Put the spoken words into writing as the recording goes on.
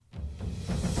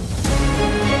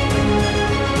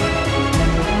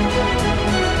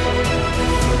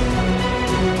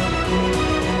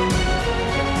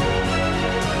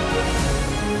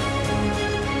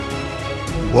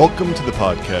Welcome to the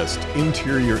podcast,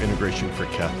 Interior Integration for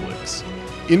Catholics.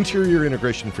 Interior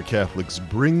Integration for Catholics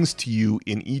brings to you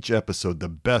in each episode the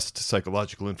best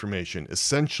psychological information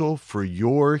essential for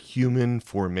your human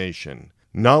formation.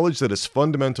 Knowledge that is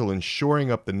fundamental in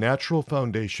shoring up the natural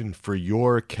foundation for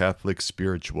your Catholic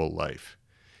spiritual life.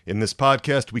 In this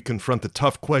podcast, we confront the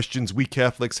tough questions we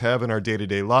Catholics have in our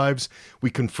day-to-day lives.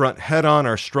 We confront head-on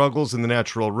our struggles in the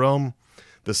natural realm,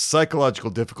 the psychological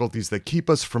difficulties that keep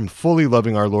us from fully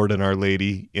loving our Lord and Our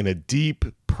Lady in a deep,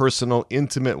 personal,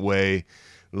 intimate way,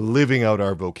 living out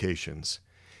our vocations.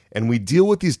 And we deal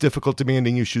with these difficult,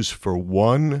 demanding issues for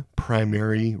one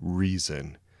primary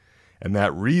reason. And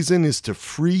that reason is to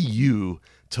free you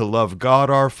to love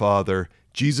God our Father,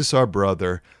 Jesus our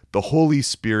brother, the Holy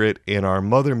Spirit, and our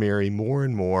Mother Mary more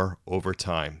and more over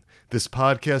time. This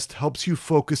podcast helps you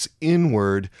focus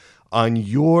inward on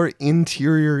your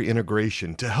interior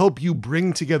integration to help you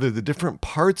bring together the different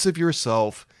parts of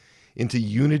yourself into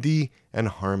unity and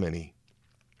harmony.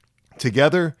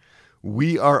 Together,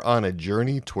 we are on a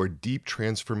journey toward deep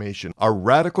transformation, a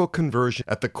radical conversion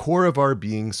at the core of our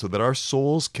being so that our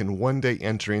souls can one day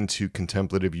enter into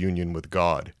contemplative union with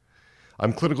God.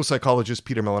 I'm clinical psychologist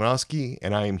Peter Malinowski,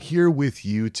 and I am here with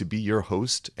you to be your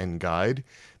host and guide.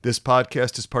 This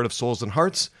podcast is part of Souls and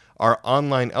Hearts, our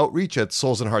online outreach at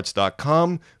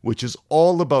soulsandhearts.com, which is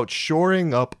all about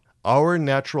shoring up our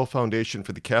natural foundation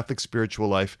for the Catholic spiritual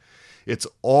life. It's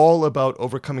all about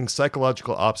overcoming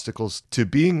psychological obstacles to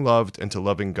being loved and to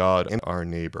loving God and our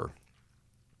neighbor.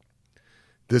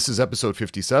 This is episode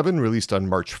 57, released on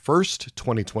March 1st,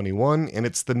 2021, and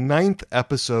it's the 9th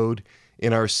episode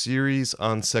in our series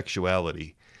on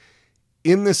sexuality.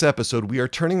 In this episode, we are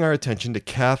turning our attention to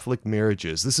Catholic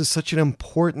marriages. This is such an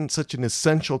important, such an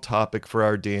essential topic for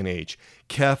our day and age,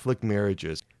 Catholic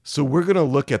marriages. So we're going to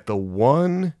look at the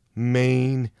one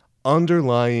main,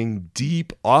 underlying,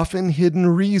 deep, often hidden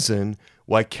reason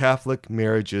why Catholic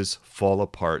marriages fall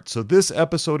apart. So this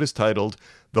episode is titled,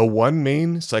 The One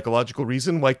Main Psychological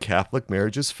Reason Why Catholic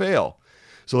Marriages Fail.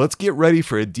 So let's get ready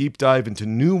for a deep dive into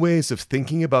new ways of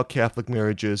thinking about Catholic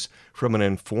marriages from an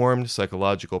informed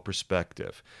psychological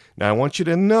perspective. Now, I want you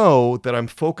to know that I'm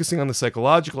focusing on the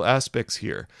psychological aspects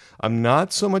here. I'm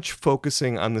not so much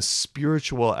focusing on the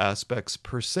spiritual aspects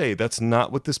per se. That's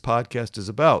not what this podcast is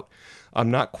about.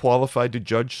 I'm not qualified to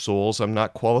judge souls. I'm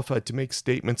not qualified to make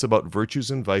statements about virtues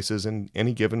and vices in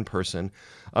any given person.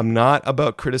 I'm not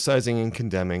about criticizing and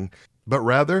condemning. But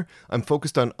rather, I'm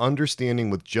focused on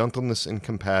understanding with gentleness and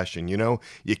compassion. You know,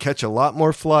 you catch a lot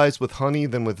more flies with honey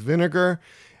than with vinegar.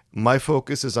 My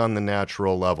focus is on the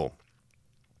natural level.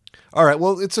 All right,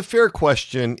 well, it's a fair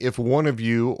question if one of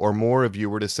you or more of you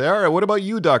were to say, all right, what about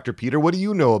you, Dr. Peter? What do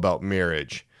you know about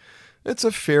marriage? It's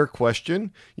a fair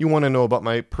question. You want to know about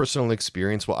my personal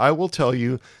experience. Well, I will tell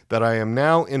you that I am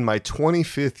now in my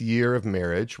 25th year of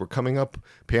marriage.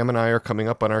 Pam and I are coming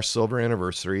up on our silver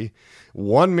anniversary.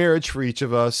 One marriage for each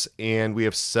of us, and we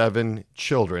have 7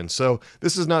 children. So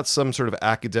this is not some sort of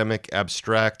academic,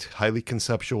 abstract, highly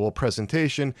conceptual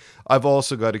presentation. I've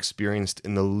also got experience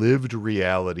in the lived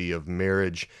reality of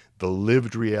marriage, the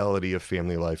lived reality of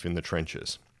family life in the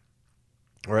trenches.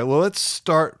 All right, well, let's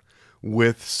start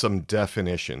with some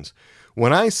definitions.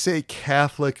 When I say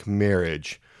Catholic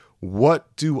marriage,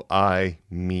 what do I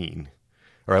mean?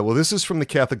 All right, well, this is from the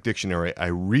Catholic Dictionary. I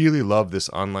really love this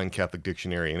online Catholic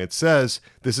dictionary, and it says,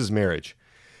 this is marriage.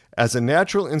 As a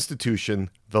natural institution,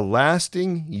 the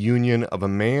lasting union of a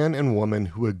man and woman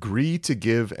who agree to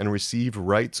give and receive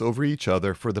rights over each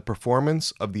other for the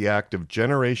performance of the act of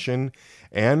generation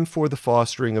and for the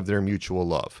fostering of their mutual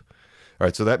love. All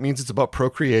right, so that means it's about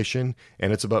procreation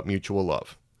and it's about mutual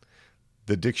love.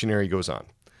 The dictionary goes on.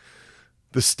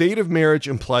 The state of marriage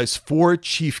implies 4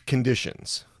 chief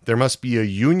conditions. There must be a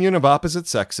union of opposite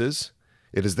sexes.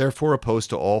 It is therefore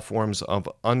opposed to all forms of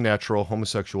unnatural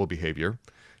homosexual behavior.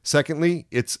 Secondly,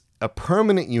 it's a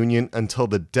permanent union until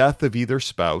the death of either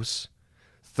spouse.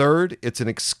 Third, it's an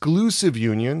exclusive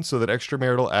union so that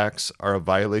extramarital acts are a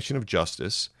violation of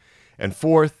justice. And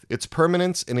fourth, its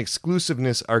permanence and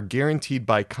exclusiveness are guaranteed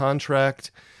by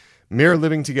contract. Mere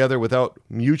living together without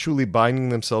mutually binding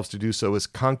themselves to do so is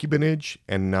concubinage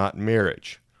and not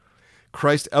marriage.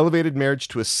 Christ elevated marriage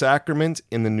to a sacrament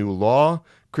in the new law.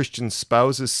 Christian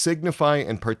spouses signify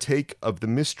and partake of the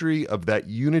mystery of that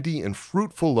unity and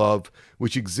fruitful love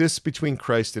which exists between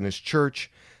Christ and his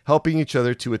church, helping each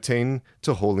other to attain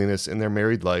to holiness in their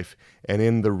married life and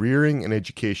in the rearing and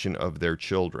education of their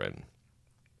children.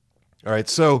 All right,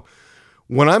 so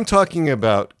when I'm talking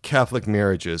about Catholic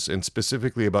marriages, and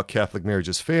specifically about Catholic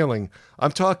marriages failing,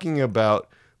 I'm talking about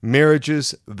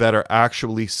marriages that are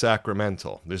actually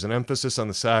sacramental. There's an emphasis on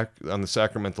the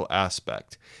sacramental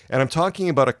aspect. And I'm talking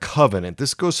about a covenant.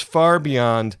 This goes far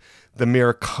beyond the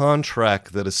mere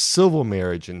contract that a civil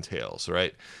marriage entails,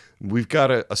 right? We've got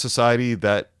a society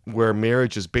where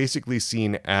marriage is basically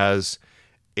seen as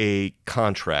a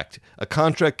contract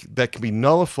that can be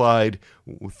nullified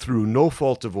through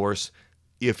no-fault divorce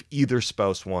if either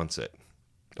spouse wants it.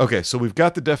 Okay, so we've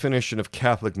got the definition of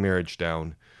Catholic marriage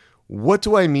down. What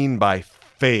do I mean by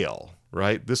fail,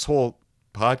 right? This whole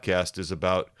podcast is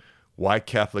about why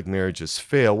Catholic marriages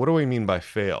fail. What do I mean by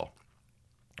fail?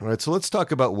 All right, so let's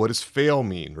talk about what does fail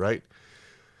mean, right?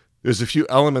 There's a few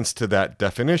elements to that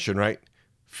definition, right?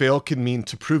 Fail can mean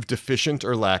to prove deficient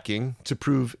or lacking, to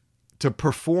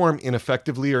perform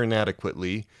ineffectively or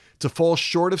inadequately, to fall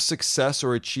short of success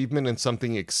or achievement in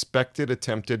something expected,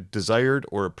 attempted, desired,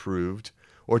 or approved,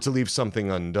 or to leave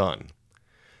something undone.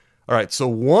 All right, so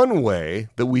one way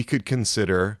that we could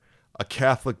consider a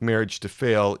Catholic marriage to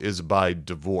fail is by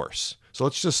divorce. So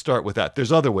let's just start with that.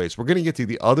 There's other ways. We're going to get to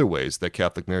the other ways that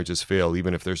Catholic marriages fail,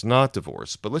 even if there's not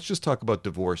divorce. But let's just talk about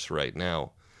divorce right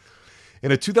now.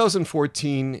 In a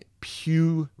 2014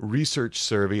 Pew Research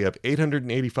survey of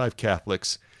 885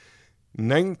 Catholics,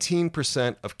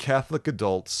 19% of Catholic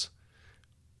adults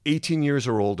 18 years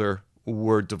or older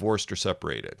were divorced or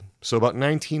separated. So about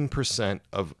 19%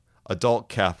 of adult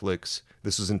Catholics,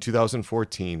 this was in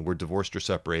 2014, were divorced or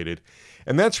separated.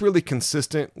 And that's really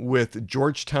consistent with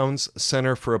Georgetown's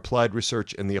Center for Applied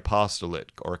Research in the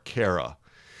Apostolate, or CARA.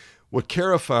 What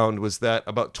CARA found was that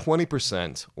about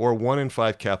 20%, or 1 in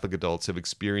 5 Catholic adults, have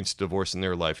experienced divorce in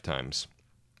their lifetimes.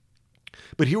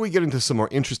 But here we get into some more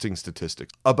interesting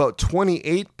statistics. About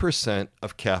 28%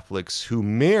 of Catholics who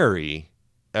marry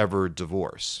ever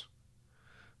divorce.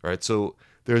 All right, so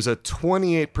there's a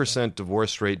 28%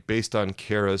 divorce rate based on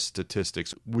CARA's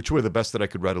statistics, which were the best that I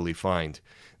could readily find.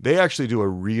 They actually do a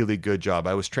really good job.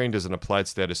 I was trained as an applied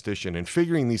statistician, and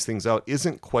figuring these things out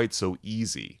isn't quite so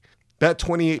easy. That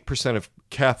 28% of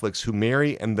Catholics who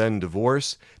marry and then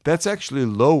divorce, that's actually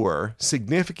lower,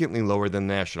 significantly lower than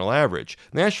the national average.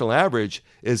 National average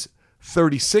is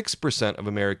 36% of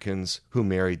Americans who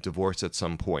marry divorce at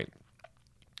some point.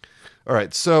 All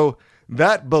right, so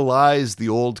that belies the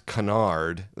old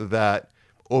canard that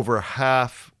over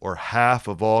half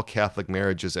of all Catholic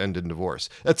marriages end in divorce.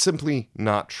 That's simply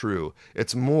not true.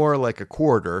 It's more like a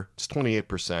quarter. It's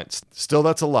 28%. Still,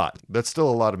 that's a lot. That's still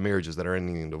a lot of marriages that are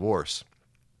ending in divorce.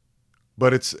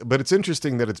 But it's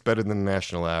interesting that it's better than the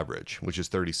national average, which is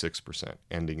 36%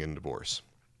 ending in divorce.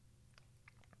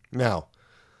 Now,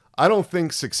 I don't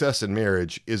think success in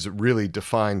marriage is really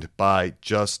defined by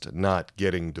just not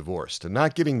getting divorced. And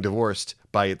not getting divorced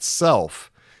by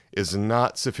itself is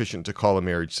not sufficient to call a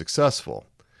marriage successful.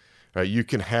 Right? You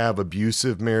can have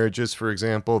abusive marriages, for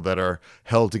example, that are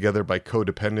held together by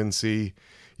codependency.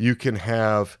 You can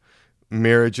have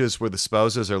marriages where the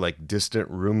spouses are like distant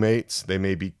roommates. They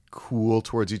may be cool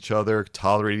towards each other,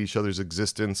 tolerate each other's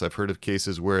existence. I've heard of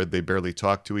cases where they barely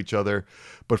talk to each other,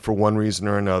 but for one reason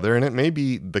or another, and it may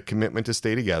be the commitment to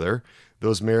stay together,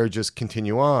 those marriages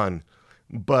continue on,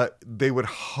 but they would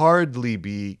hardly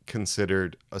be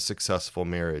considered a successful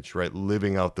marriage, right?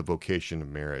 Living out the vocation of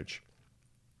marriage.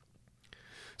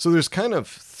 So there's kind of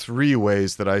 3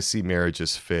 ways that I see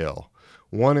marriages fail.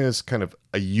 One is kind of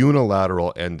a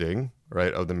unilateral ending,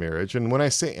 right, of the marriage. And when I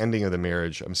say ending of the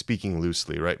marriage, I'm speaking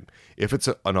loosely, right? If it's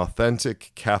an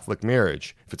authentic Catholic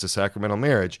marriage, if it's a sacramental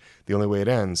marriage, the only way it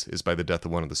ends is by the death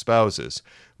of one of the spouses.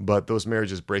 But those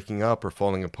marriages breaking up or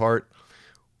falling apart,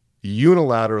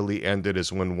 unilaterally ended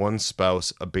is when one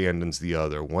spouse abandons the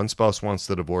other. One spouse wants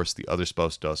the divorce, the other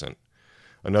spouse doesn't.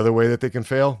 Another way that they can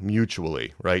fail,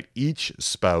 mutually, right? Each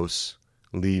spouse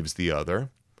leaves the other.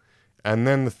 And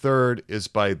then the third is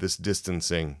by this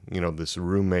distancing, this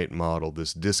roommate model,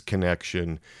 this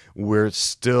disconnection. We're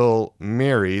still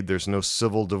married. There's no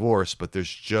civil divorce, but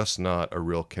there's just not a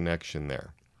real connection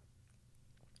there.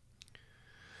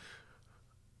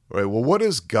 All right, well, what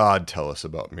does God tell us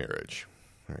about marriage?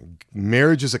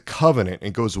 Marriage is a covenant.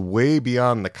 It goes way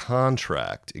beyond the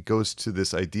contract. It goes to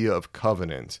this idea of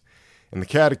covenant. And the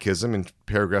Catechism in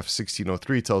paragraph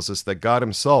 1603 tells us that God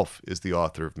himself is the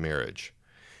author of marriage.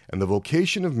 And the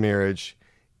vocation of marriage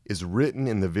is written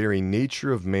in the very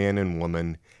nature of man and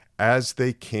woman as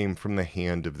they came from the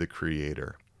hand of the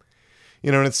Creator.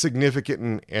 And it's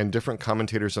significant, and different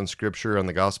commentators on Scripture, on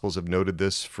the Gospels, have noted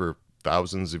this for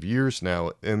thousands of years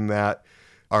now, in that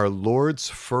our Lord's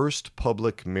first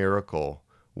public miracle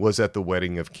was at the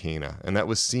wedding of Cana. And that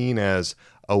was seen as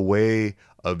a way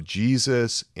of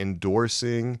Jesus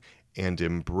endorsing and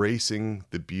embracing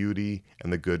the beauty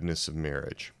and the goodness of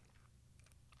marriage.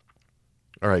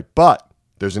 All right, but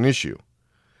there's an issue.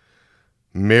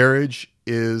 Marriage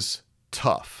is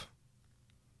tough.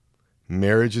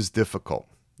 Marriage is difficult.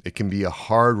 It can be a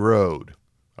hard road,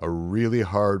 a really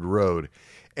hard road.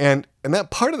 And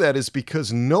that part of that is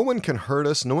because no one can hurt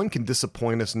us, no one can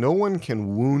disappoint us, no one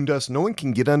can wound us, no one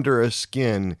can get under our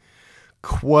skin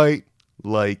quite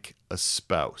like a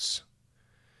spouse.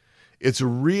 It's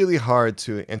really hard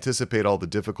to anticipate all the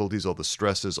difficulties, all the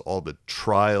stresses, all the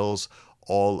trials,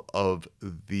 all of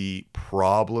the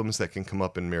problems that can come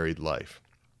up in married life.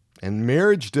 And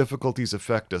marriage difficulties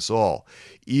affect us all,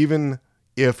 even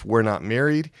if we're not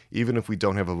married, even if we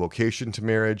don't have a vocation to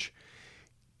marriage.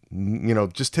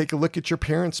 Just take a look at your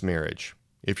parents' marriage,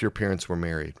 if your parents were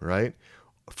married, right?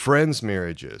 Friends'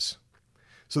 marriages.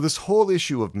 So this whole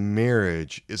issue of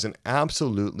marriage is an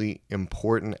absolutely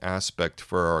important aspect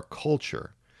for our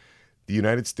culture. The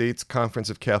United States Conference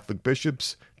of Catholic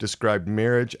Bishops described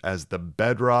marriage as the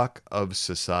bedrock of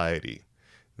society.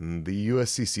 And the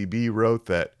USCCB wrote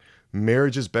that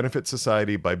marriages benefit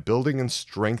society by building and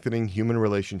strengthening human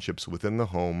relationships within the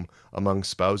home, among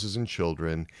spouses and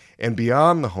children, and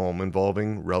beyond the home,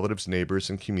 involving relatives, neighbors,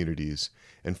 and communities.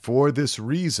 And for this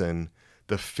reason,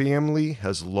 the family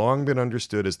has long been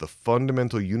understood as the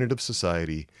fundamental unit of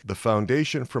society, the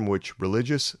foundation from which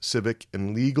religious, civic,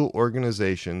 and legal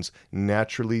organizations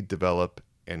naturally develop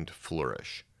and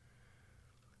flourish.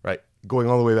 Right? Going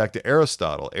all the way back to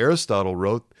Aristotle. Aristotle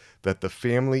wrote that the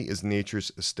family is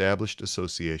nature's established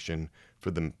association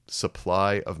for the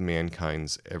supply of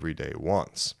mankind's everyday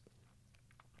wants.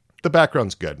 The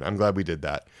background's good. I'm glad we did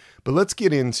that. But let's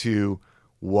get into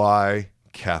why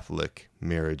Catholic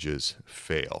marriages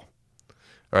fail.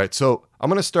 All right, so I'm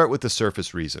going to start with the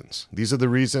surface reasons. These are the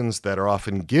reasons that are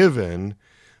often given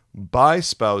by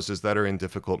spouses that are in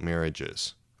difficult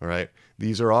marriages. All right,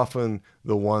 these are often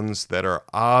the ones that are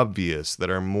obvious, that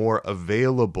are more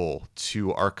available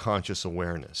to our conscious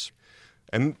awareness.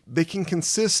 And they can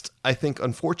consist, I think,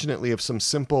 unfortunately, of some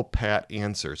simple, pat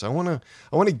answers. I want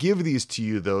to give these to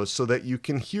you, though, so that you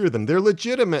can hear them. They're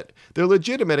legitimate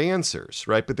answers,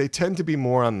 right? But they tend to be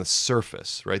more on the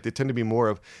surface, right? They tend to be more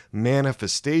of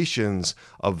manifestations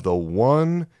of the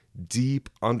one deep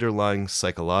underlying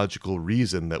psychological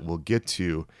reason that we'll get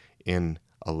to in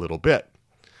a little bit.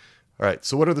 All right,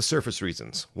 so what are the surface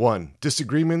reasons? 1,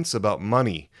 disagreements about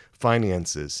money,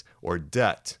 finances, or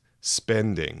debt,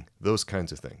 spending, those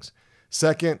kinds of things.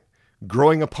 2,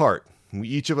 growing apart.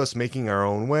 Each of us making our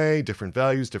own way, different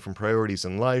values, different priorities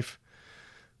in life.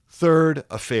 3,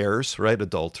 affairs, right?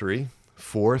 Adultery.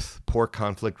 4, poor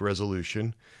conflict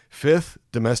resolution. 5,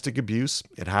 domestic abuse.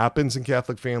 It happens in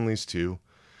Catholic families too.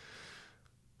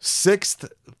 6,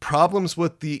 problems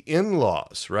with the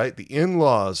in-laws, right? The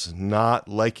in-laws not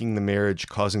liking the marriage,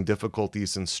 causing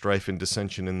difficulties and strife and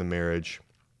dissension in the marriage.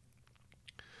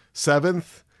 7,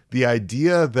 the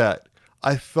idea that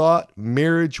I thought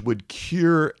marriage would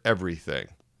cure everything.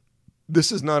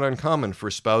 This is not uncommon for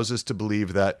spouses to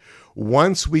believe that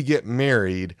once we get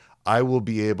married, I will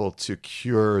be able to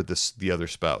cure the other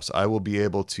spouse. I will be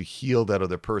able to heal that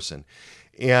other person.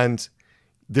 And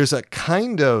there's a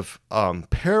kind of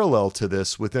parallel to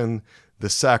this within the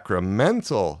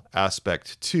sacramental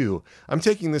aspect too. I'm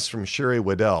taking this from Sherry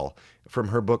Weddell from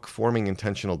her book, Forming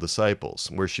Intentional Disciples,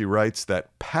 where she writes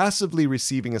that passively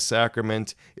receiving a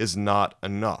sacrament is not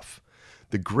enough.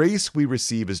 The grace we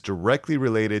receive is directly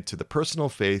related to the personal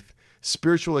faith,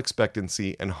 spiritual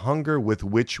expectancy, and hunger with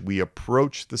which we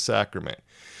approach the sacrament.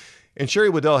 And Sherry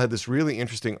Weddell had this really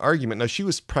interesting argument. Now, she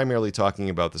was primarily talking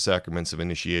about the sacraments of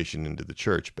initiation into the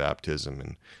church, baptism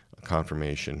and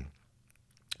confirmation.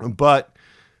 But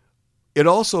it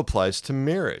also applies to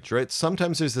marriage, right?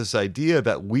 Sometimes there's this idea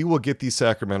that we will get these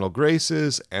sacramental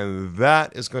graces and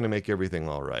that is going to make everything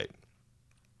all right.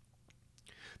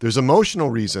 There's emotional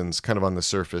reasons kind of on the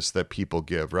surface that people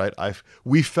give, right?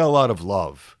 We fell out of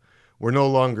love. We're no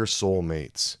longer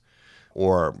soulmates.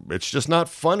 Or it's just not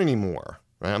fun anymore,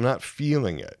 right? I'm not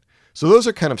feeling it. So those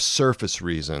are kind of surface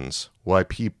reasons why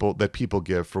people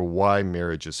give for why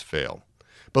marriages fail.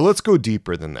 But let's go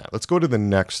deeper than that. Let's go to the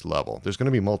next level. There's going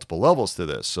to be multiple levels to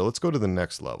this, so let's go to the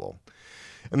next level.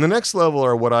 And the next level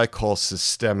are what I call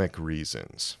systemic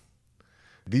reasons.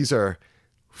 These are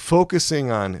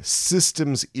focusing on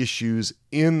systems issues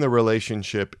in the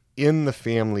relationship, in the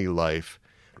family life,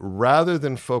 rather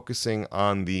than focusing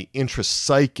on the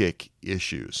intrapsychic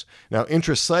issues. Now,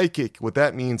 intrapsychic, what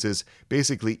that means is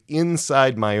basically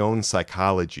inside my own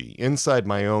psychology, inside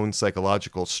my own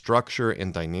psychological structure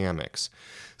and dynamics.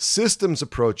 Systems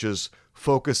approaches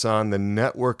focus on the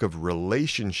network of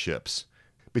relationships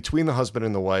between the husband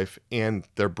and the wife and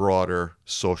their broader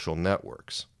social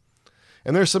networks.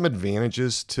 And there are some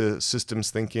advantages to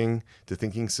systems thinking, to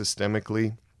thinking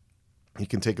systemically. You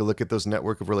can take a look at those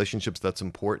network of relationships. That's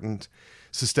important.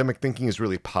 Systemic thinking is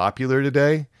really popular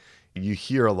today. You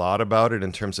hear a lot about it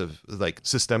in terms of like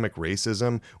systemic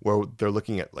racism, where they're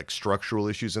looking at like structural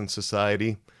issues in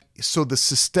society. So the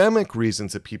systemic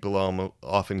reasons that people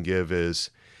often give is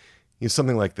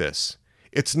something like this.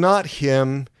 It's not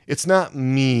him. It's not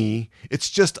me. It's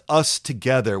just us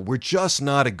together. We're just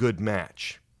not a good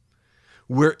match.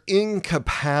 We're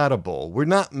incompatible. We're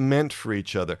not meant for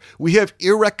each other. We have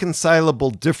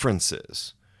irreconcilable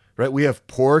differences, right? We have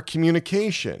poor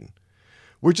communication.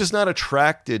 We're just not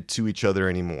attracted to each other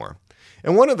anymore.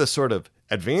 And one of the sort of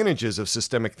advantages of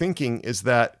systemic thinking is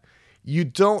that you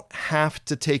don't have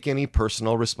to take any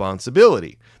personal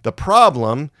responsibility. The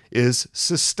problem is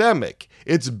systemic.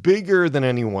 It's bigger than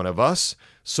any one of us,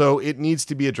 so it needs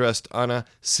to be addressed on a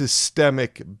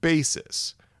systemic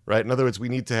basis, right? In other words, we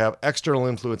need to have external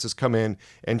influences come in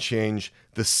and change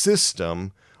the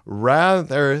system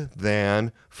rather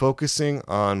than focusing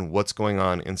on what's going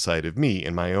on inside of me,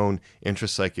 in my own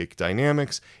intrapsychic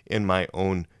dynamics, in my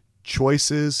own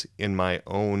choices, in my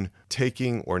own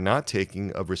taking or not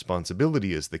taking of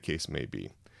responsibility, as the case may be.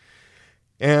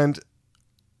 And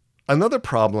another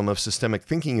problem of systemic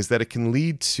thinking is that it can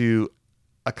lead to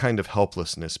a kind of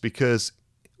helplessness, because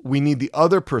we need the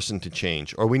other person to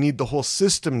change, or we need the whole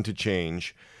system to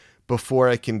change before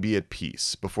I can be at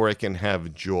peace, before I can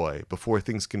have joy, before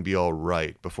things can be all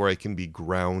right, before I can be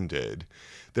grounded.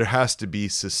 There has to be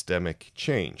systemic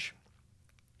change.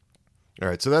 All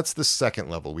right, so that's the second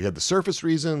level. We had the surface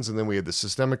reasons, and then we had the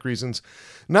systemic reasons.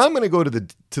 Now I'm going to go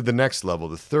to the next level,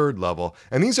 the third level,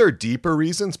 and these are deeper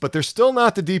reasons, but they're still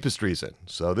not the deepest reason.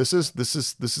 So this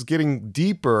is getting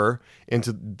deeper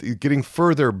into getting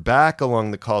further back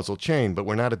along the causal chain, but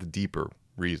we're not at the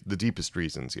deepest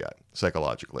reasons yet,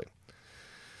 psychologically.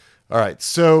 All right,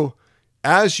 so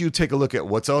as you take a look at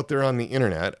what's out there on the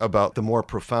internet about the more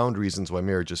profound reasons why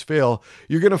marriages fail,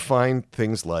 you're going to find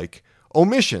things like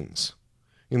omissions.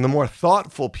 In the more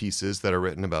thoughtful pieces that are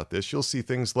written about this, you'll see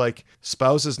things like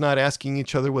spouses not asking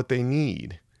each other what they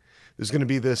need. There's going to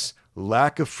be this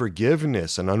lack of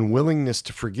forgiveness and unwillingness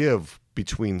to forgive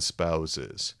between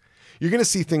spouses. You're going to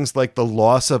see things like the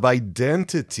loss of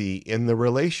identity in the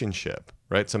relationship,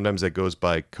 right? Sometimes that goes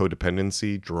by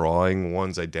codependency, drawing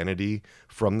one's identity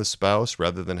from the spouse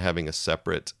rather than having a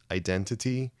separate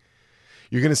identity.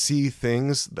 You're going to see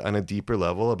things on a deeper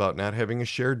level about not having a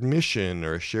shared mission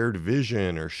or a shared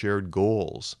vision or shared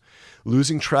goals,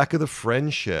 losing track of the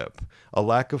friendship, a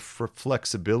lack of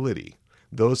flexibility,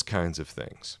 those kinds of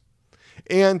things.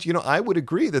 And, I would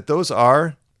agree that those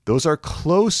are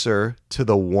closer to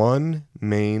the one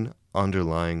main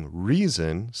underlying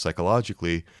reason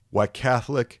psychologically why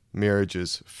Catholic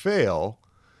marriages fail,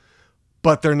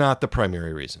 but they're not the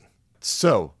primary reason.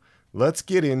 So let's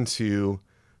get into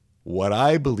what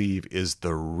I believe is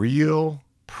the real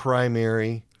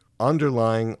primary,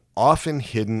 underlying, often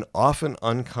hidden, often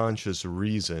unconscious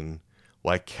reason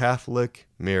why Catholic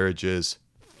marriages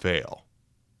fail.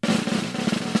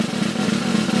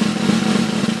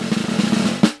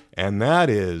 And that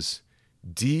is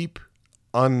deep,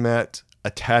 unmet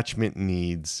attachment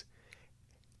needs,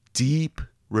 deep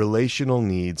relational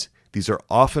needs. These are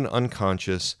often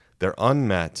unconscious, they're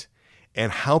unmet.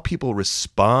 And how people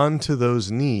respond to those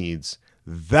needs,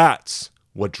 that's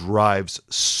what drives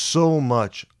so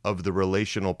much of the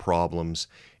relational problems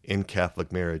in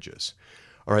Catholic marriages.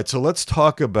 All right, so let's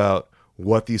talk about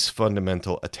what these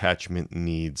fundamental attachment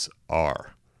needs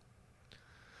are.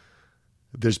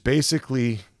 There's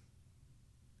basically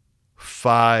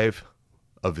 5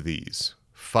 of these,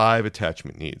 5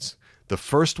 attachment needs. The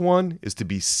first one is to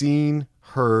be seen,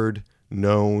 heard,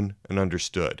 known, and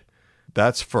understood.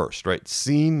 That's first, right?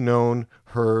 Seen, known,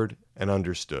 heard, and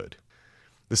understood.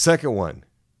 The second one,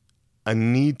 a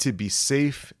need to be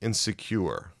safe and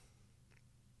secure.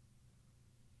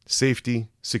 Safety,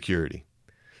 security.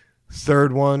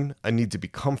 Third one, a need to be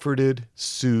comforted,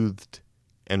 soothed,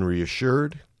 and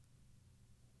reassured.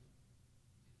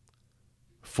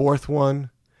 Fourth one,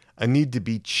 a need to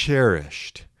be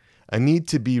cherished, a need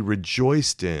to be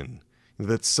rejoiced in,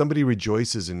 that somebody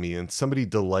rejoices in me and somebody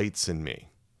delights in me.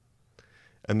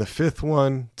 And the fifth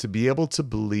one, to be able to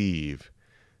believe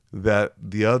that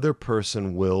the other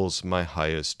person wills my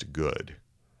highest good,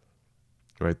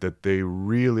 right? That they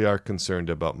really are concerned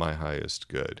about my highest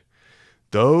good.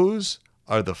 Those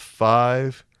are the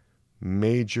 5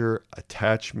 major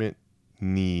attachment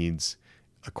needs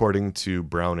according to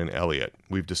Brown and Elliott.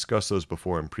 We've discussed those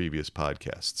before in previous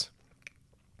podcasts.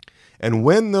 And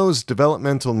when those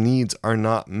developmental needs are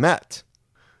not met,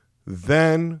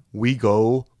 then we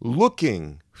go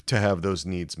looking to have those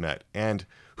needs met. And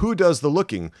who does the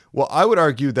looking? Well, I would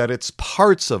argue that it's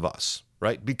parts of us,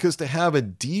 right? Because to have a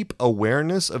deep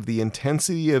awareness of the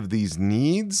intensity of these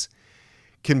needs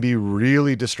can be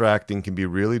really distracting, can be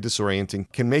really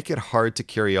disorienting, can make it hard to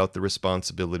carry out the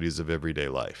responsibilities of everyday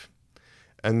life.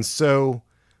 And so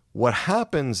what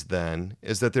happens then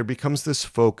is that there becomes this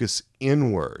focus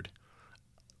inward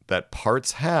that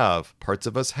parts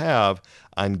of us have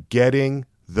on getting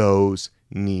those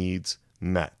needs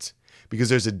met. Because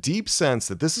there's a deep sense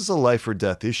that this is a life or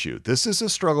death issue. This is a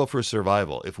struggle for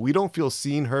survival. If we don't feel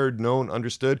seen, heard, known,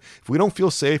 understood, if we don't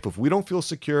feel safe, if we don't feel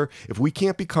secure, if we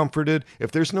can't be comforted,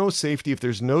 if there's no safety, if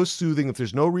there's no soothing, if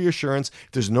there's no reassurance,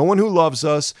 if there's no one who loves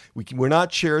us, we're not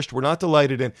cherished, we're not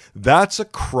delighted in, that's a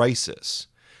crisis.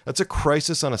 That's a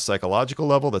crisis on a psychological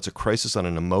level. That's a crisis on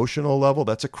an emotional level.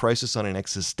 That's a crisis on an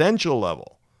existential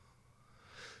level.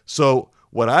 So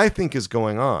what I think is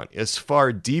going on is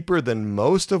far deeper than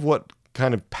most of what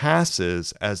kind of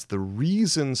passes as the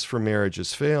reasons for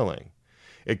marriages failing.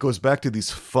 It goes back to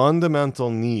these fundamental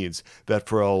needs that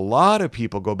for a lot of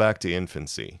people go back to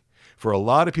infancy. For a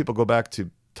lot of people go back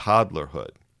to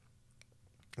toddlerhood.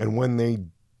 And when they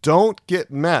don't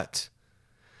get met,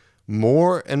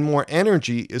 more and more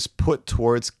energy is put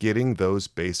towards getting those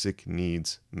basic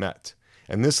needs met.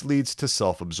 And this leads to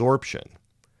self-absorption.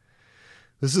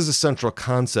 This is a central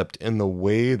concept in the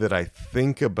way that I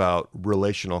think about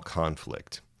relational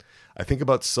conflict. I think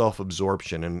about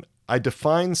self-absorption, and I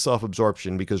define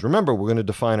self-absorption because, remember, we're going to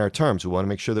define our terms. We want to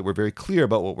make sure that we're very clear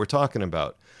about what we're talking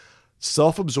about.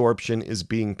 Self-absorption is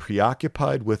being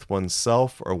preoccupied with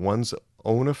oneself or one's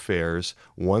own affairs,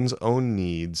 one's own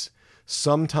needs,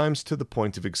 sometimes to the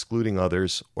point of excluding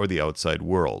others or the outside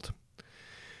world.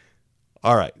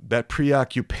 All right, that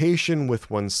preoccupation with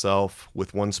oneself,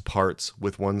 with one's parts,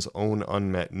 with one's own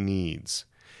unmet needs.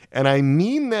 And I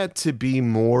mean that to be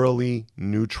morally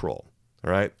neutral, all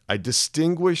right? I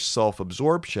distinguish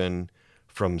self-absorption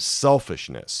from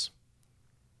selfishness.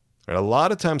 And a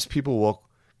lot of times people will,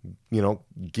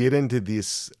 get into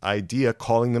this idea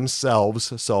calling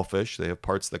themselves selfish. They have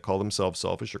parts that call themselves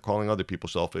selfish or calling other people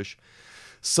selfish.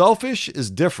 Selfish is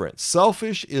different.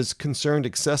 Selfish is concerned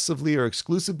excessively or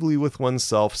exclusively with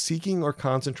oneself, seeking or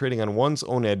concentrating on one's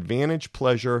own advantage,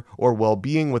 pleasure, or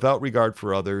well-being without regard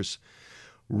for others,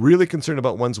 really concerned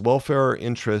about one's welfare or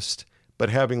interest, but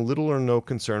having little or no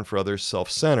concern for others,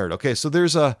 self-centered. Okay, so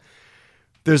there's an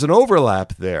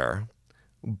overlap there,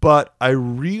 but I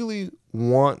really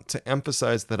want to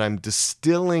emphasize that I'm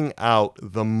distilling out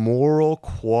the moral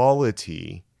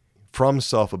quality from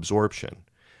self-absorption.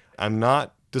 I'm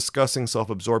not discussing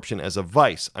self-absorption as a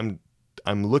vice. I'm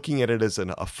looking at it as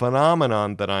a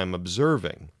phenomenon that I'm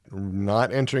observing,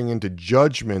 not entering into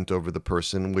judgment over the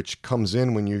person, which comes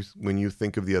in when you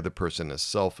think of the other person as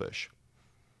selfish.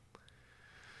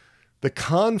 The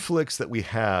conflicts that we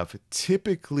have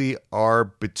typically are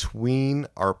between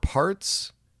our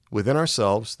parts within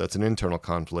ourselves. That's an internal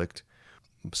conflict.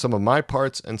 Some of my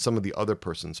parts and some of the other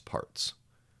person's parts.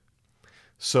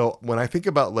 So when I think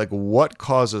about what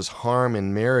causes harm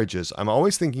in marriages, I'm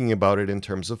always thinking about it in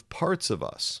terms of parts of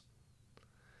us.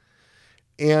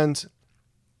 And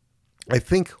I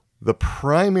think the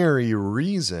primary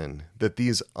reason that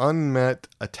these unmet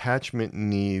attachment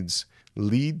needs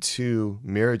lead to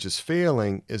marriages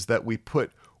failing is that we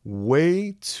put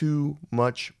way too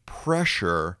much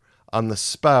pressure on the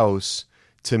spouse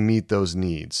to meet those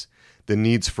needs. The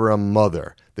needs for a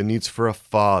mother, the needs for a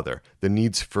father, the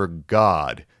needs for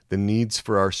God, the needs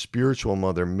for our spiritual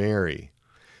mother, Mary.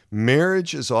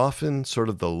 Marriage is often sort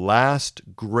of the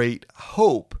last great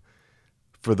hope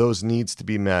for those needs to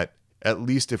be met, at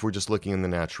least if we're just looking in the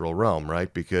natural realm,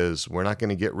 right? Because we're not going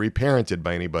to get reparented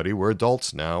by anybody. We're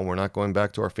adults now. We're not going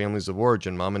back to our families of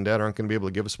origin. Mom and dad aren't going to be able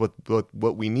to give us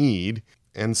what we need.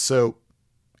 And so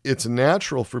it's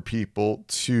natural for people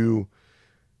to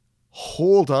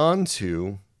hold on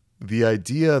to the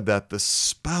idea that the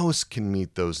spouse can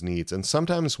meet those needs. And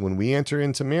sometimes when we enter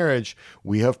into marriage,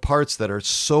 we have parts that are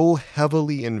so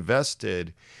heavily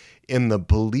invested in the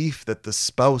belief that the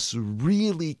spouse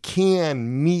really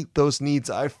can meet those needs.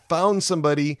 I found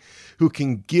somebody who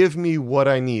can give me what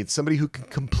I need, somebody who can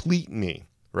complete me,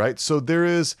 right? So there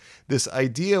is this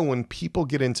idea when people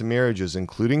get into marriages,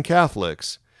 including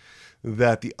Catholics,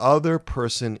 that the other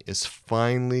person is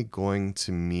finally going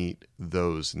to meet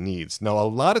those needs. Now, a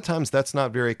lot of times that's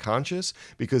not very conscious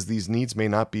because these needs may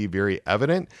not be very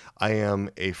evident. I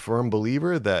am a firm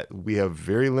believer that we have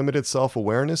very limited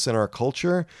self-awareness in our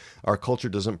culture. Our culture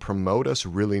doesn't promote us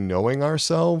really knowing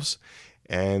ourselves.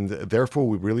 And therefore,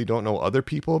 we really don't know other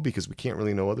people because we can't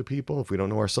really know other people if we don't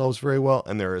know ourselves very well.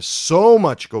 And there is so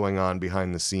much going on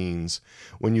behind the scenes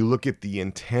when you look at the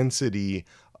intensity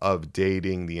of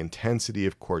dating, the intensity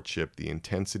of courtship, the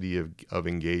intensity of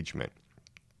engagement.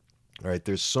 All right,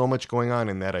 there's so much going on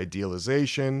in that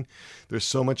idealization. There's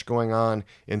so much going on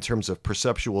in terms of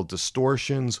perceptual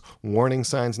distortions, warning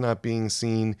signs not being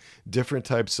seen, different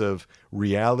types of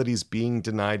realities being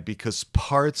denied because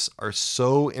parts are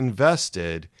so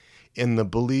invested in the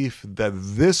belief that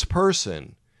this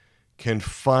person can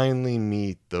finally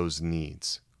meet those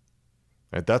needs.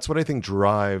 Right, that's what I think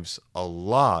drives a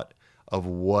lot of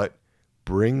what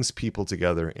brings people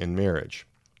together in marriage.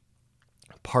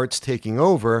 Parts taking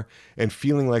over and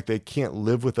feeling like they can't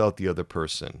live without the other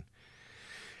person.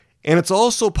 And it's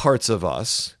also parts of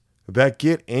us that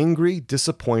get angry,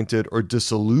 disappointed, or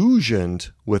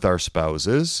disillusioned with our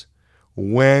spouses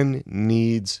when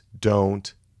needs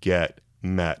don't get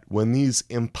met. When these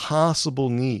impossible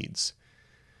needs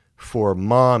for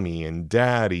mommy and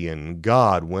daddy and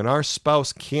God, when our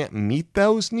spouse can't meet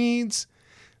those needs,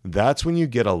 that's when you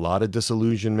get a lot of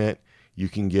disillusionment. You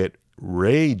can get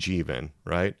rage even,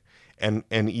 right? And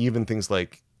even things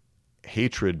like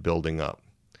hatred building up.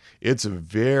 It's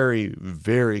very,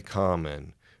 very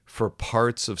common for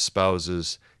parts of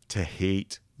spouses to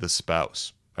hate the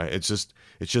spouse. Right? It's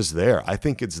just there. I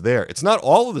think it's there. It's not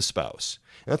all of the spouse.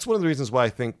 And that's one of the reasons why I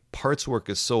think parts work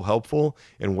is so helpful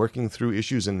in working through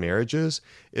issues in marriages,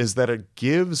 is that it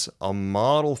gives a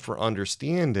model for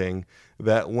understanding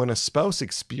that when a spouse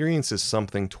experiences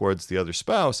something towards the other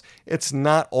spouse, it's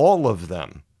not all of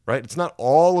them, right? It's not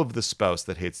all of the spouse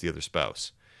that hates the other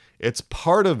spouse. It's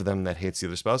part of them that hates the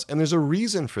other spouse, and there's a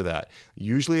reason for that.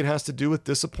 Usually it has to do with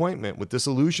disappointment, with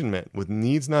disillusionment, with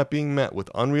needs not being met, with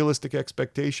unrealistic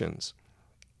expectations.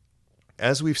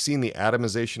 As we've seen the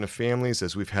atomization of families,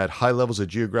 as we've had high levels of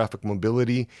geographic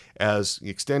mobility, as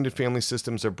extended family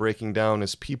systems are breaking down,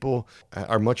 as people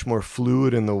are much more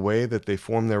fluid in the way that they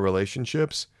form their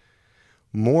relationships,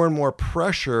 more and more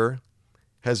pressure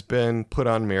has been put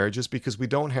on marriages because we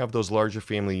don't have those larger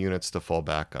family units to fall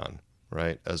back on,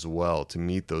 right, as well, to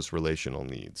meet those relational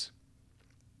needs.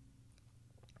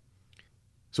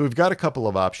 So we've got a couple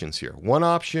of options here. One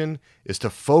option is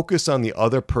to focus on the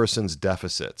other person's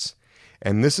deficits.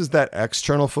 And this is that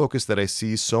external focus that I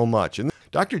see so much. And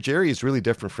Dr. Jerry is really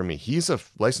different from me. He's a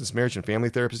licensed marriage and family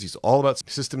therapist. He's all about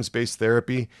systems-based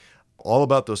therapy, all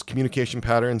about those communication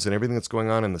patterns and everything that's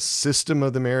going on in the system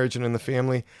of the marriage and in the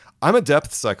family. I'm a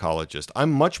depth psychologist.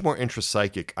 I'm much more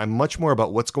intrapsychic. I'm much more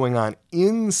about what's going on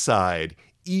inside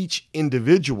each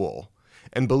individual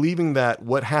and believing that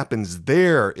what happens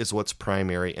there is what's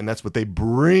primary and that's what they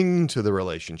bring to the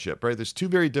relationship, right? There's two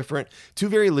very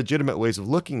legitimate ways of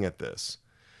looking at this.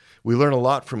 We learn a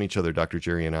lot from each other, Dr.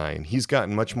 Jerry and I, and he's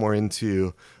gotten much more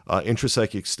into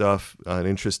intrapsychic stuff, an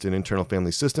interest in internal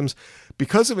family systems.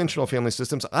 Because of internal family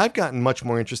systems, I've gotten much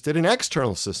more interested in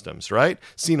external systems, right?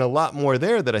 Seen a lot more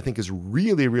there that I think is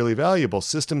really, really valuable.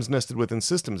 Systems nested within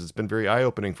systems. It's been very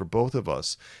eye-opening for both of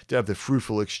us to have the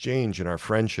fruitful exchange in our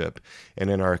friendship and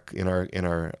in our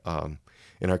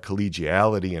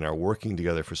collegiality and our working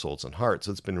together for souls and hearts.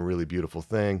 So it's been a really beautiful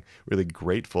thing. Really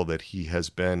grateful that he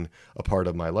has been a part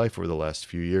of my life over the last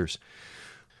few years.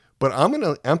 But I'm going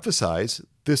to emphasize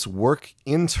this work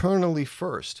internally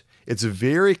first. It's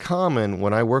very common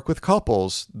when I work with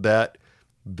couples that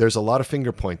there's a lot of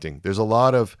finger pointing. There's a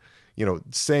lot of,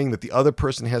 saying that the other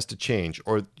person has to change,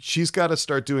 or she's got to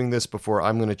start doing this before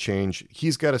I'm going to change.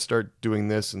 He's got to start doing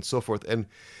this and so forth. And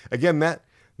again,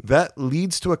 that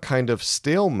leads to a kind of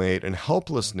stalemate and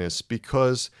helplessness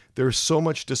because there's so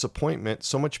much disappointment,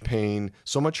 so much pain,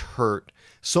 so much hurt,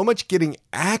 so much getting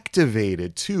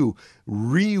activated too,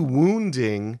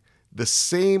 re-wounding the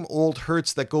same old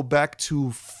hurts that go back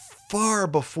to far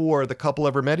before the couple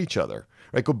ever met each other,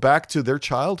 right? Go back to their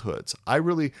childhoods. I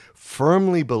really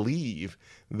firmly believe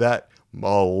that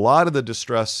a lot of the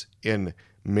distress in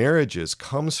marriages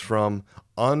comes from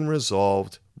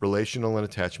unresolved relational and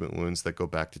attachment wounds that go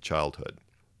back to childhood.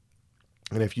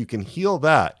 And if you can heal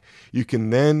that, you can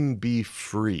then be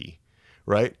free,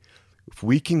 right? If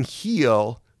we can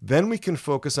heal, then we can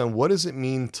focus on what does it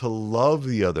mean to love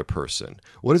the other person?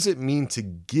 What does it mean to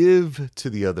give to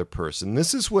the other person?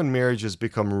 This is when marriages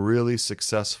become really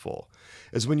successful,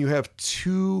 is when you have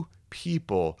two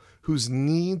people whose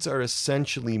needs are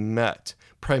essentially met,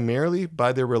 primarily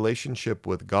by their relationship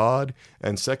with God,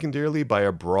 and secondarily by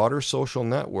a broader social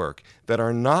network that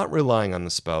are not relying on the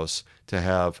spouse to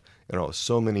have,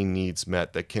 so many needs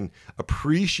met, that can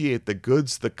appreciate the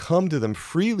goods that come to them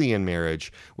freely in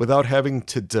marriage without having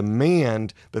to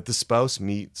demand that the spouse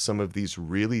meet some of these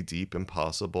really deep,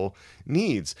 impossible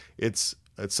needs. It's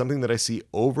something that I see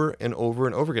over and over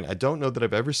and over again. I don't know that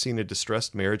I've ever seen a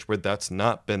distressed marriage where that's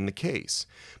not been the case.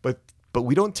 But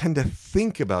we don't tend to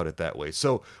think about it that way.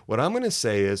 So what I'm going to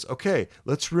say is, okay,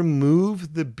 let's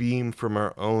remove the beam from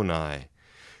our own eye.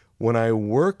 When I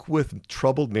work with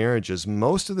troubled marriages,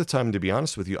 most of the time, to be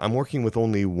honest with you, I'm working with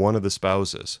only one of the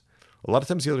spouses. A lot of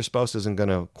times the other spouse isn't going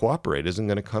to cooperate, isn't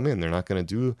going to come in. They're not going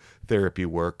to do therapy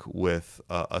work with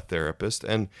a therapist.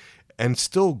 And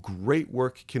still great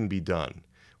work can be done.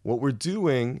 What we're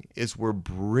doing is we're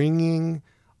bringing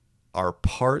our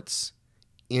parts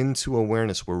into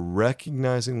awareness. We're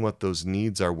recognizing what those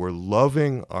needs are. We're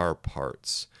loving our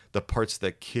parts, the parts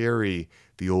that carry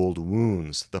the old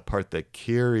wounds, the part that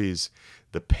carries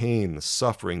the pain, the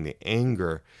suffering, the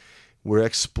anger. We're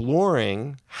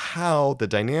exploring how the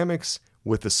dynamics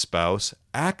with the spouse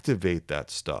activate that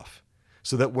stuff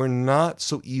so that we're not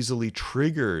so easily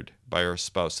triggered by our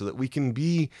spouse, so that we can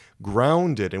be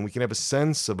grounded and we can have a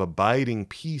sense of abiding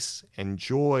peace and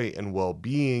joy and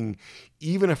well-being,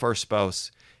 even if our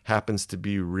spouse happens to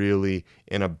be really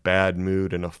in a bad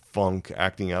mood, in a funk,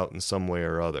 acting out in some way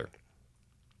or other.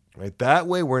 Right? That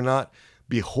way we're not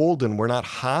beholden, we're not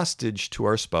hostage to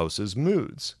our spouse's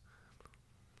moods.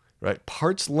 Right?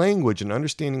 Parts language and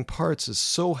understanding parts is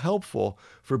so helpful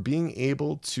for being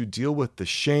able to deal with the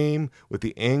shame, with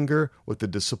the anger, with the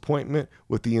disappointment,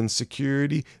 with the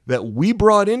insecurity that we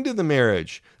brought into the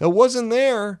marriage. That wasn't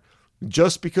there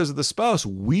just because of the spouse.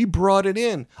 We brought it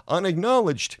in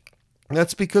unacknowledged.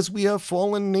 That's because we have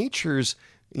fallen natures,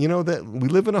 that we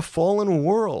live in a fallen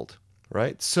world,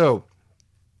 right? So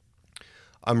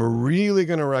I'm really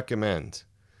going to recommend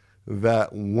that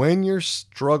when you're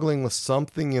struggling with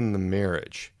something in the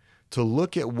marriage, to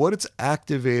look at what it's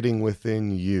activating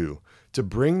within you, to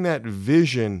bring that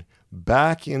vision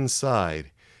back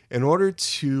inside in order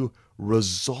to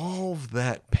resolve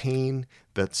that pain,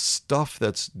 that stuff,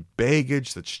 that's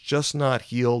baggage, that's just not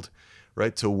healed,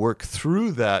 right? To work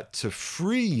through that, to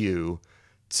free you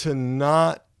to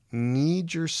not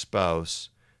need your spouse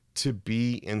to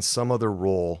be in some other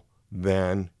role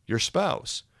than your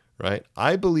spouse, right?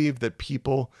 I believe that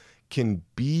people can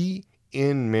be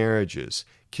in marriages,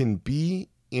 can be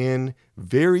in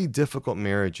very difficult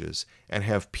marriages and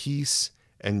have peace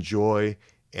and joy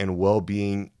and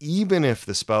well-being, even if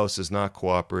the spouse is not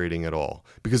cooperating at all,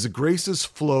 because the graces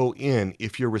flow in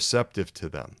if you're receptive to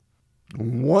them.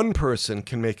 One person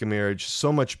can make a marriage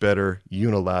so much better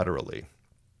unilaterally.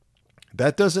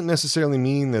 That doesn't necessarily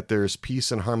mean that there's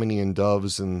peace and harmony and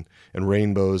doves and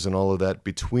rainbows and all of that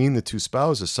between the two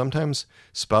spouses. Sometimes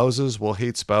spouses will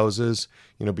hate spouses,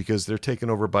 because they're taken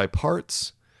over by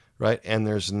parts, right? And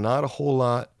there's not a whole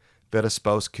lot that a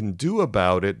spouse can do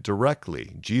about it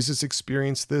directly. Jesus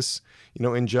experienced this,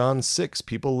 in John 6.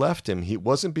 People left him. It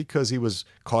wasn't because he was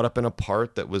caught up in a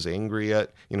part that was angry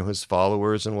at, his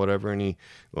followers and whatever, and he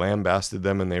lambasted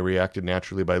them and they reacted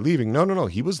naturally by leaving. No.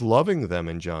 He was loving them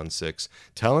in John 6,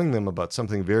 telling them about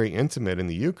something very intimate in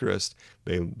the Eucharist.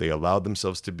 They allowed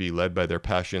themselves to be led by their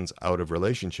passions out of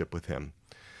relationship with him.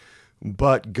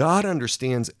 But God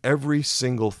understands every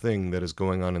single thing that is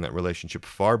going on in that relationship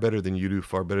far better than you do,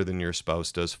 far better than your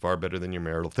spouse does, far better than your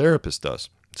marital therapist does.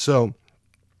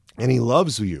 And he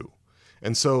loves you.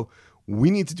 And so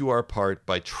we need to do our part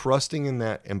by trusting in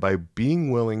that and by being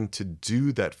willing to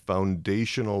do that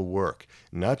foundational work,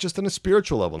 not just on a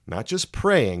spiritual level, not just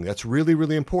praying. That's really,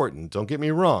 really important. Don't get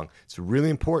me wrong. It's really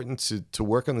important to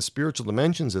work on the spiritual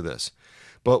dimensions of this.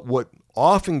 But what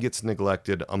often gets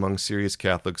neglected among serious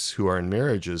Catholics who are in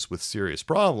marriages with serious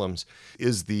problems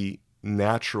is the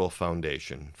natural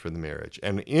foundation for the marriage.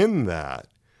 And in that,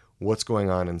 what's going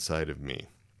on inside of me.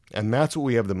 And that's what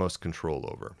we have the most control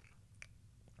over.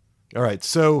 All right,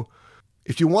 so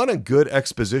if you want a good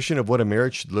exposition of what a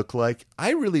marriage should look like,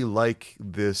 I really like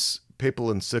this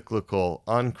papal encyclical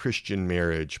on Christian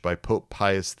marriage by Pope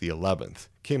Pius XI.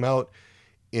 Came out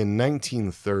in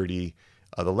 1930.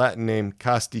 The Latin name,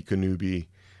 Casti Connubii.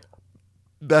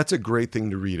 That's a great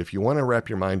thing to read if you want to wrap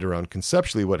your mind around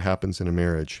conceptually what happens in a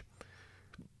marriage.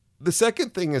 The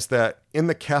second thing is that in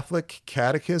the Catholic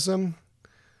Catechism,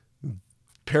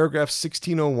 paragraphs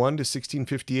 1601 to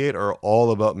 1658 are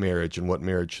all about marriage and what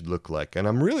marriage should look like. And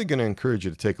I'm really going to encourage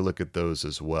you to take a look at those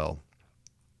as well.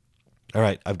 All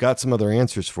right, I've got some other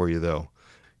answers for you, though.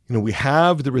 We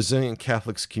have the Resilient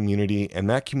Catholics community, and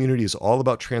that community is all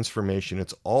about transformation.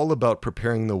 It's all about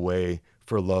preparing the way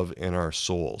for love in our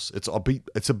souls.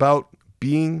 It's about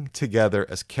being together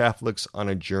as Catholics on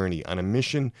a journey, on a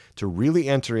mission to really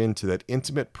enter into that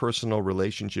intimate personal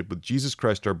relationship with Jesus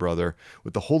Christ, our brother,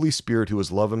 with the Holy Spirit, who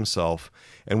is love himself,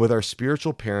 and with our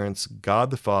spiritual parents, God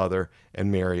the Father,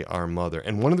 and Mary, our mother.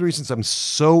 And one of the reasons I'm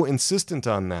so insistent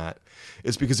on that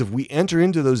is because if we enter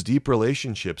into those deep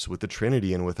relationships with the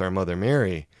Trinity and with our Mother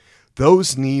Mary,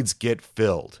 those needs get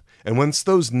filled. And once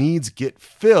those needs get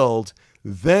filled,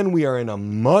 then we are in a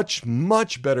much,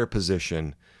 much better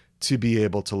position to be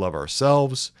able to love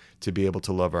ourselves, to be able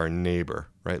to love our neighbor,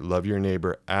 right? Love your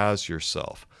neighbor as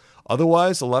yourself.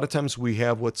 Otherwise, a lot of times we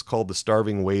have what's called the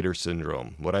starving waiter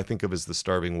syndrome, what I think of as the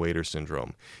starving waiter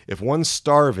syndrome. If one's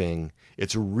starving,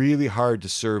 it's really hard to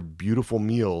serve beautiful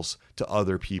meals to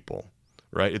other people,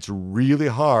 right? It's really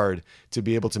hard to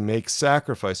be able to make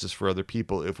sacrifices for other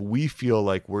people if we feel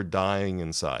like we're dying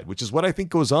inside, which is what I think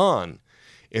goes on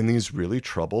in these really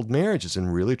troubled marriages.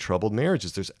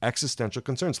 There's existential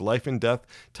concerns, life and death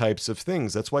types of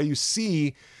things. That's why you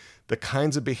see the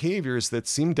kinds of behaviors that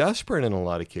seem desperate in a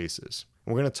lot of cases.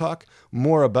 We're going to talk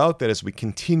more about that as we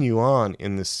continue on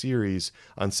in this series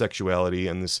on sexuality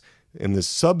and in this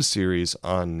sub-series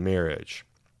on marriage.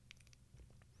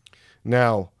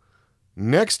 Now,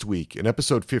 next week, in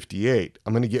episode 58,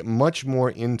 I'm going to get much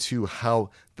more into how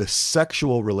the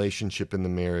sexual relationship in the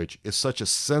marriage is such a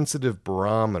sensitive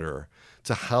barometer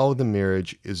to how the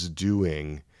marriage is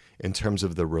doing in terms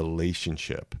of the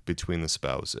relationship between the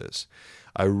spouses.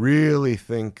 I really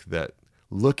think that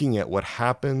looking at what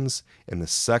happens in the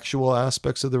sexual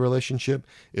aspects of the relationship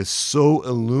is so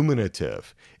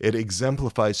illuminative. It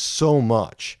exemplifies so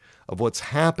much of what's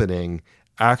happening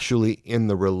actually in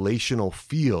the relational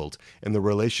field and the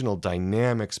relational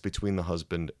dynamics between the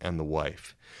husband and the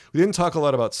wife. We didn't talk a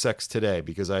lot about sex today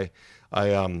because I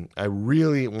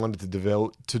really wanted to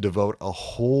devote a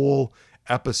whole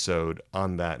episode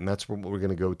on that, and that's what we're going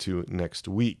to go to next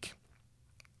week.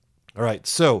 All right,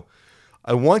 so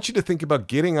I want you to think about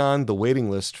getting on the waiting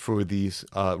list for the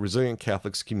Resilient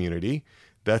Catholics community.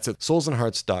 That's at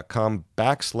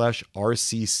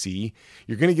soulsandhearts.com/RCC.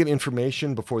 You're going to get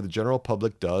information before the general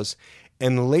public does.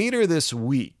 And later this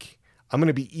week, I'm going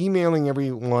to be emailing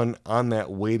everyone on that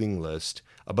waiting list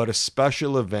about a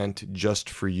special event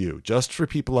just for you, just for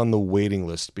people on the waiting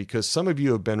list, because some of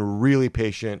you have been really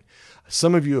patient.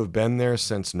 Some of you have been there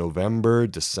since November,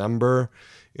 December,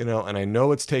 and I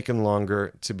know it's taken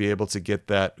longer to be able to get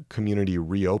that community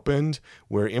reopened.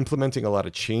 We're implementing a lot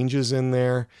of changes in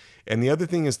there. And the other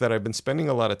thing is that I've been spending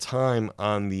a lot of time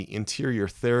on the interior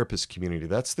therapist community.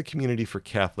 That's the community for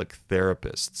Catholic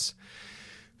therapists.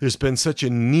 There's been such a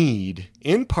need,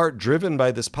 in part driven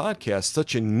by this podcast,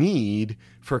 such a need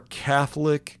for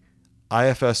Catholic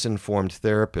IFS-informed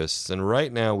therapists. And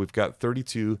right now we've got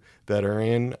 32 that are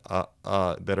in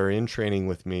training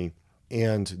with me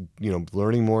and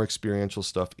learning more experiential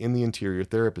stuff in the interior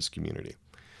therapist community.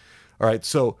 All right,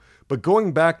 but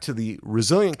going back to the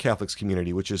Resilient Catholics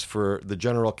community, which is for the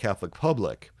general Catholic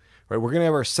public, right? We're going to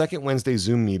have our second Wednesday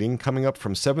Zoom meeting coming up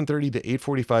from 7:30 to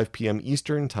 8:45 p.m.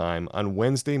 Eastern Time on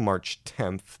Wednesday, March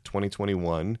 10th,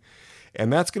 2021.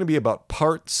 And that's going to be about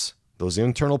parts, those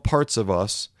internal parts of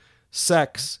us,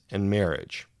 sex, and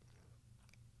marriage.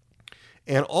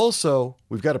 And also,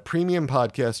 we've got a premium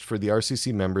podcast for the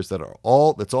RCC members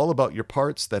that's all about your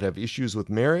parts that have issues with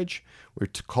marriage. We're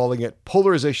calling it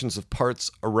Polarizations of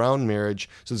Parts Around Marriage.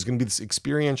 So there's going to be this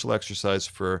experiential exercise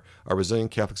for our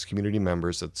Resilient Catholics community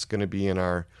members that's going to be in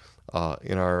our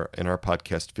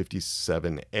podcast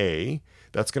 57A.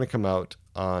 That's going to come out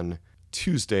on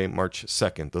Tuesday, March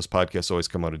 2nd. Those podcasts always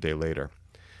come out a day later.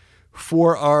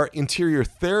 For our interior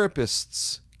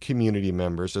therapists community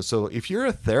members. So if you're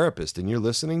a therapist and you're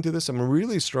listening to this, I'm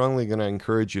really strongly going to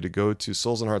encourage you to go to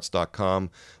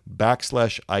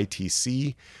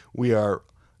soulsandhearts.com/ITC. We are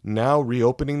now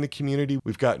reopening the community.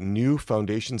 We've got new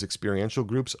Foundations experiential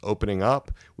groups opening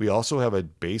up. We also have a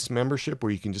base membership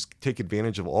where you can just take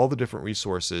advantage of all the different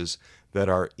resources that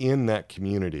are in that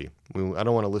community. I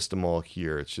don't want to list them all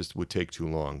here. It just would take too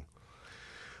long.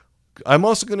 I'm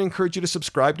also going to encourage you to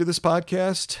subscribe to this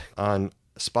podcast on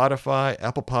Spotify,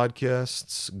 Apple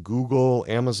Podcasts, Google,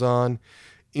 Amazon.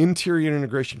 Interior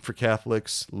Integration for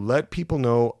Catholics. Let people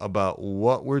know about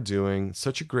what we're doing.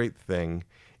 Such a great thing.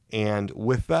 And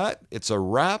with that, it's a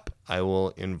wrap. I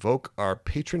will invoke our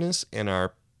patroness and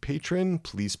our patron.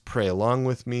 Please pray along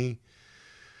with me.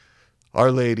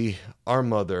 Our Lady, our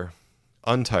Mother,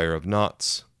 untie of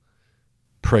knots,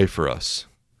 pray for us.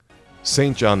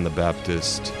 St. John the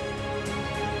Baptist,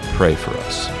 pray for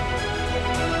us.